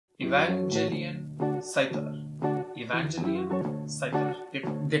Evangelion Scyther. Evangelion Scyther.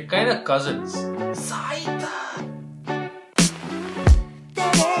 They're kind of cousins. Scyther!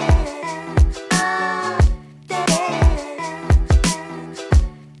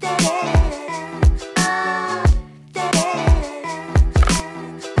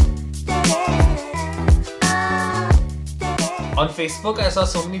 On Facebook, I saw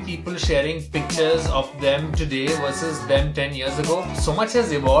so many people sharing pictures of them today versus them 10 years ago. So much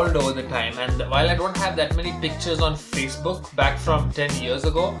has evolved over the time, and while I don't have that many pictures on Facebook back from 10 years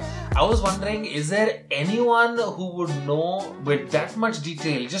ago, I was wondering, is there anyone who would know with that much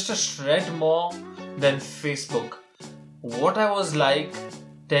detail, just a shred more than Facebook, what I was like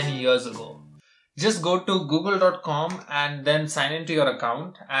 10 years ago? Just go to google.com and then sign into your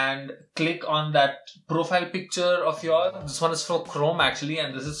account and click on that profile picture of yours. This one is for Chrome actually,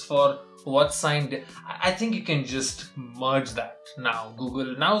 and this is for what's signed. I think you can just merge that now.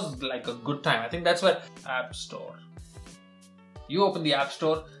 Google, now is like a good time. I think that's where App Store. You open the App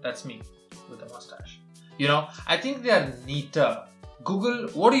Store, that's me with a mustache. You know, I think they are neater. Google,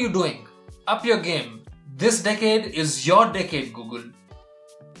 what are you doing? Up your game. This decade is your decade, Google.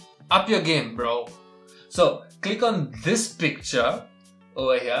 Up your game, bro. So click on this picture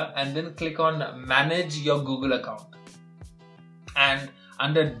over here and then click on manage your Google account. And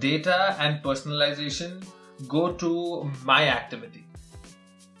under data and personalization, go to my activity.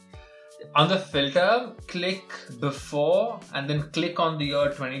 On the filter, click before and then click on the year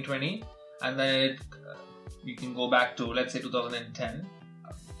 2020, and then you can go back to, let's say, 2010.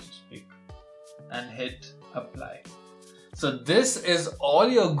 Just pick and hit apply. So this is all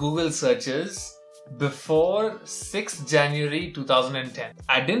your Google searches before 6th January 2010.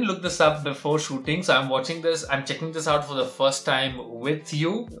 I didn't look this up before shooting, so I'm checking this out for the first time with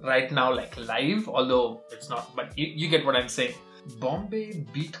you right now, like live, although it's not, but you get what I'm saying. Bombay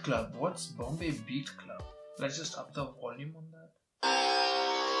Beat Club. What's Bombay Beat Club? Let's just up the volume on that.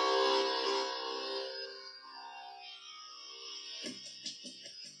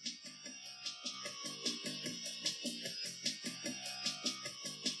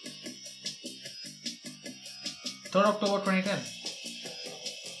 Third October 2010.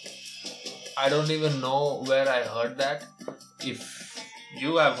 I don't even know where I heard that. If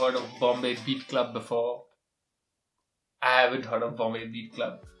you have heard of Bombay Beat Club before, I haven't heard of Bombay Beat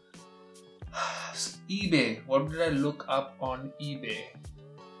Club. eBay. What did I look up on eBay?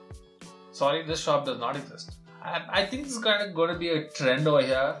 Sorry, this shop does not exist. I think this is kind of going to be a trend over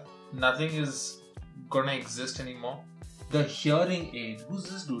here. Nothing is going to exist anymore. The hearing aid. Who's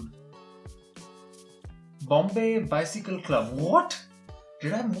this dude? Bombay Bicycle Club. What?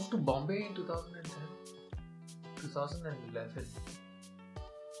 Did I move to Bombay in 2010? 2011.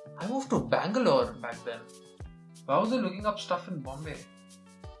 I moved to Bangalore back then. Why was I looking up stuff in Bombay?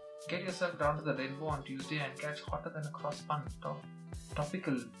 Get yourself down to the rainbow on Tuesday and catch hotter than a cross bun.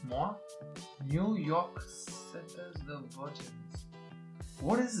 Topical. More? New York centers the Virgins.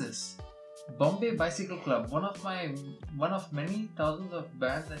 What is this? Bombay Bicycle Club. One of many thousands of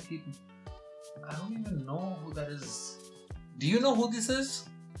bands that keep. I don't even know who that is. Do you know who this is?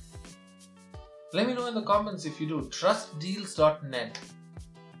 Let me know in the comments if you do. Trustdeals.net.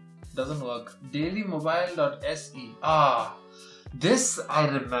 Doesn't work. Dailymobile.se. This I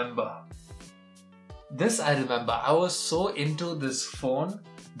remember. I was so into this phone,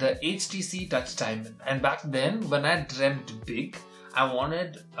 the HTC Touch Diamond. And back then, when I dreamt big, I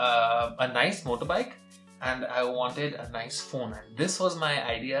wanted a nice motorbike. And I wanted a nice phone, and this was my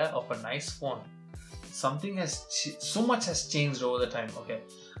idea of a nice phone. So much has changed over the time. Okay,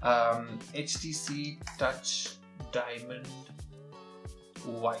 HTC Touch Diamond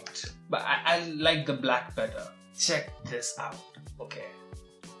White, but I like the black better. Check this out. Okay.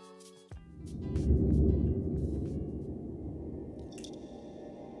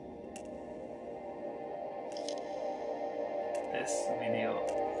 This video.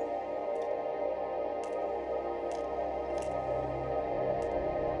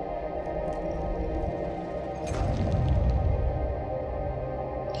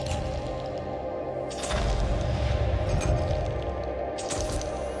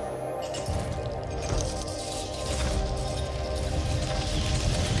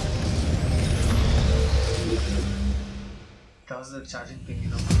 That was the charging thing, you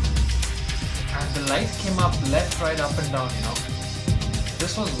know. And the light came up left, right, up and down, you know.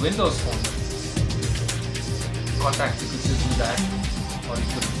 This was Windows Phone. Contacts, you could just do that, or you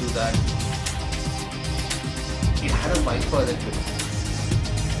couldn't do that. It had a Wi-Fi that could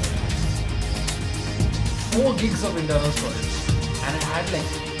 4 gigs of internal storage, and it had like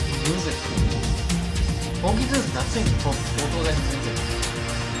music. 4 gigs is nothing for photos and music.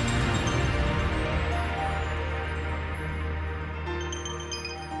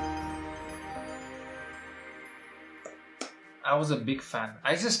 I was a big fan.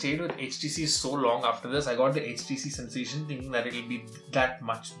 I just stayed with HTC so long after this. I got the HTC Sensation thinking that it'll be that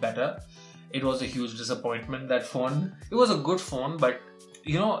much better. It was a huge disappointment, that phone. It was a good phone, but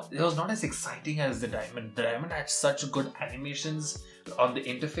you know, it was not as exciting as the Diamond. The Diamond had such good animations on the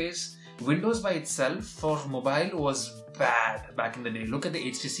interface. Windows by itself for mobile was bad back in the day. Look at the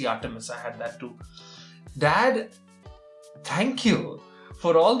HTC Artemis. I had that too. Dad, thank you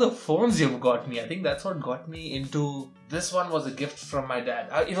for all the phones you've got me. I think that's what got me into... This one was a gift from my dad.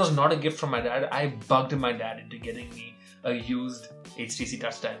 It was not a gift from my dad. I bugged my dad into getting me a used HTC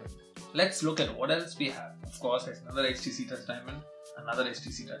Touch Diamond. Let's look at what else we have. Of course, there's another HTC Touch Diamond. Another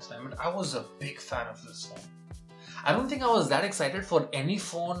HTC Touch Diamond. I was a big fan of this phone. I don't think I was that excited for any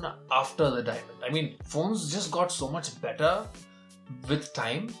phone after the Diamond. I mean, phones just got so much better with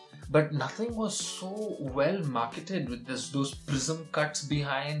time, but nothing was so well marketed with those prism cuts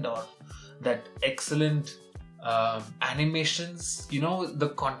behind or that excellent animations. You know, the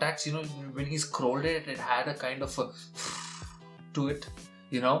contacts, you know, when he scrolled it, it had a kind of a to it,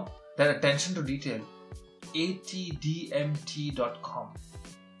 you know, that attention to detail. atdmt.com.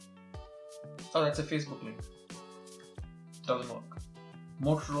 Oh, that's a Facebook link. Doesn't work.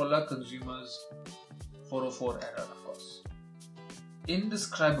 Motorola Consumers 404 error, of course.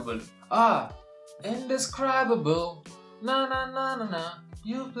 Indescribable. Indescribable. Na na na na na.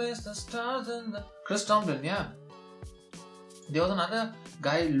 You place the stars in the... Chris Tomlin, yeah. There was another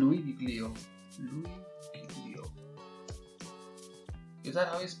guy, Louis Giglio. Louis Giglio. Is that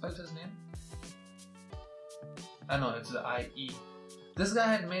how he spelled his name? I know, it's the IE. This guy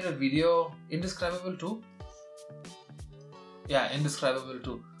had made a video, Indescribable 2? Yeah, Indescribable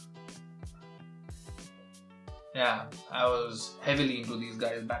 2. Yeah, I was heavily into these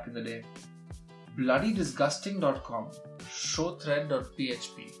guys back in the day. Bloodydisgusting.com.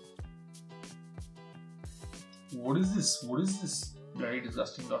 Showthread.php. What is this?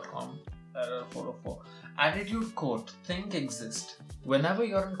 Bloodydisgusting.com. Error 404. Attitude quote. Think exist. Whenever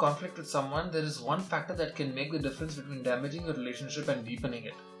you're in conflict with someone, there is one factor that can make the difference between damaging a relationship and deepening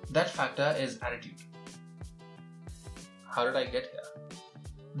it. That factor is attitude. How did I get here?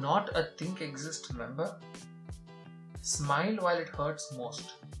 Not a think exist member. Smile while it hurts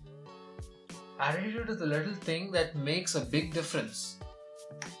most. Attitude is the little thing that makes a big difference.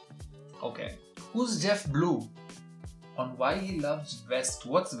 Okay. Who's Jeff Blue? On why he loves West.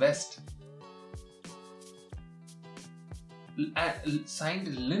 What's West?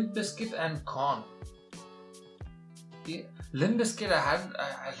 Signed Limp Bizkit and Korn. Yeah. Limp Bizkit, I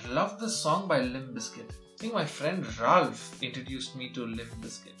love the song by Limp Bizkit. I think my friend Ralph introduced me to Limp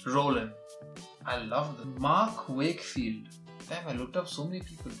Bizkit. Rollin'. I love the Mark Wakefield. Damn, I looked up so many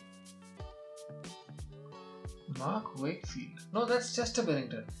people. Mark Wakefield. No, that's Chester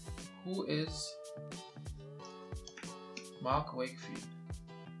Bennington. Who is Mark Wakefield?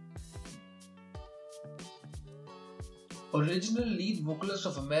 Original lead vocalist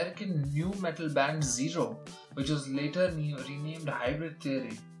of American new metal band Zero, which was later renamed Hybrid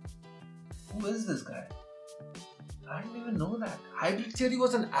Theory. Who is this guy? I didn't even know that. Hybrid Theory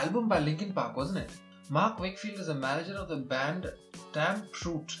was an album by Linkin Park, wasn't it? Mark Wakefield is a manager of the band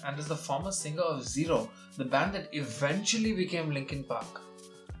Tamproot and is the former singer of Zero, the band that eventually became Linkin Park.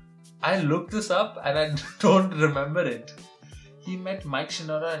 I looked this up and I don't remember it. He met Mike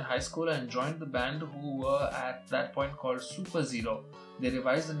Shinoda in high school and joined the band, who were at that point called Super Zero. They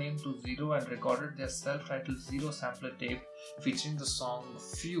revised the name to Zero and recorded their self-titled Zero sampler tape featuring the song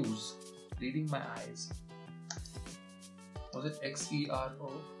Fuse, Reading My Eyes. Was it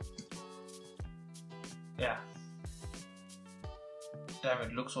Xero? Yeah. Damn,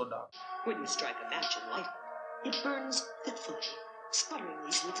 it looks so dark. When you strike a match in light, it burns fitfully,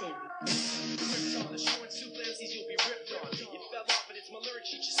 sputteringly within.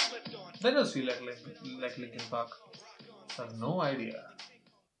 That does feel like Linkin Park. I have no idea.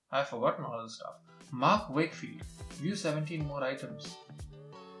 I've forgotten all this stuff. Mark Wakefield. View 17 more items.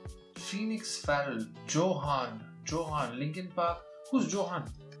 Phoenix Farrell. Johan. Linkin Park. Who's Johan?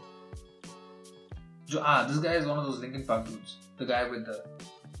 This guy is one of those Linkin Park dudes. The guy with the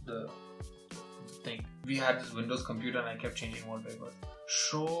thing. We had this Windows computer and I kept changing wallpapers.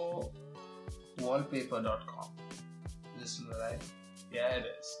 Showwallpaper.com. Is this right? Yeah, it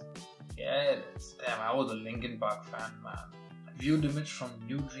is. Damn, I was a Linkin Park fan, man. Viewed image from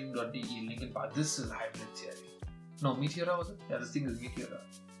newdream.de. Linkin Park. This is Hybrid Theory. No, Meteora was it? Yeah, this thing is Meteora.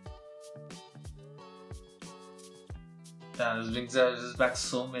 Damn, this brings us back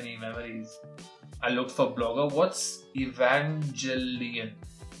so many memories. I looked for blogger. What's Evangelion?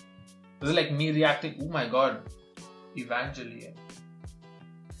 This is like me reacting. Oh my god. Evangelion.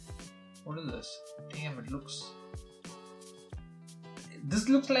 What is this? Damn, it looks... this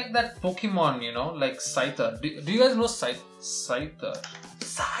looks like that Pokemon, you know, like Scyther. Do you guys know Scyther?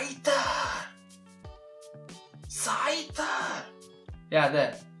 Scyther! Yeah,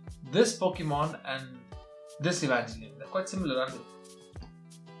 there. This Pokemon and this Evangelion. They're quite similar, aren't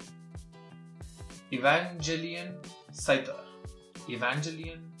they? Evangelion, Scyther.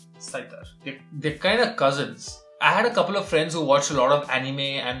 Evangelion, Scyther. They're kind of cousins. I had a couple of friends who watched a lot of anime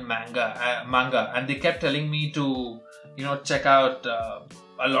and manga, and they kept telling me to, you know, check out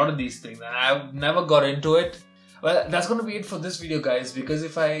a lot of these things, and I've never got into it. Well, that's going to be it for this video, guys, because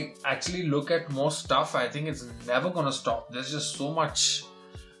if I actually look at more stuff, I think it's never going to stop. There's just so much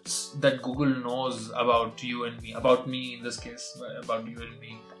that Google knows about you and me, about me in this case, about you and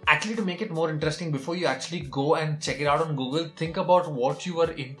me. Actually, to make it more interesting, before you actually go and check it out on Google, think about what you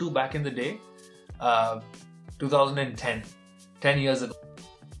were into back in the day. 2010, 10 years ago.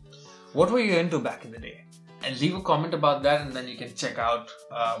 What were you into back in the day? And leave a comment about that, and then you can check out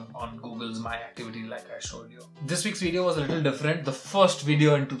on Google's My Activity like I showed you. This week's video was a little different. The first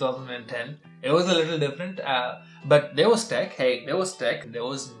video in 2010. It was a little different, but there was tech. Hey, there was tech. There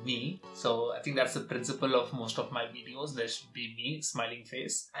was me. So I think that's the principle of most of my videos. There should be me, smiling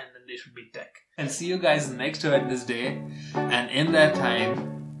face, and then there should be tech. And see you guys next Wednesday. And in that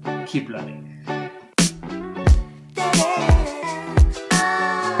time, keep learning.